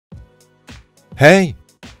Hey,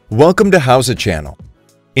 welcome to How's Channel.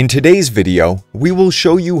 In today's video, we will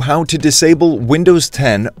show you how to disable Windows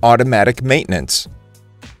 10 automatic maintenance.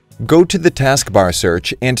 Go to the taskbar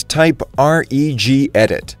search and type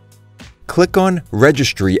regedit. Click on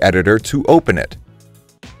Registry Editor to open it.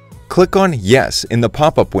 Click on Yes in the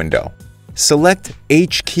pop-up window. Select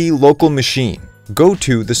H-key local machine. Go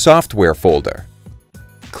to the Software folder.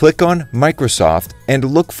 Click on Microsoft and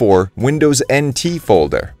look for Windows NT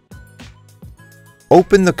folder.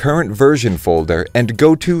 Open the current version folder and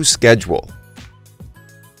go to Schedule.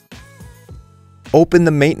 Open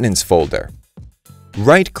the Maintenance folder.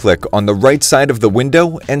 Right-click on the right side of the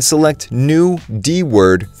window and select New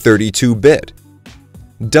DWORD 32-bit.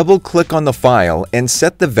 Double-click on the file and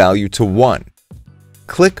set the value to 1.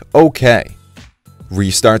 Click OK.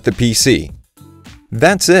 Restart the PC.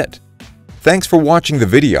 That's it. Thanks for watching the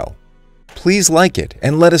video. Please like it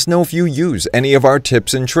and let us know if you use any of our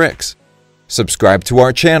tips and tricks. Subscribe to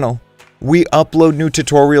our channel. We upload new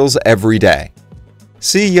tutorials every day.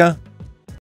 See ya!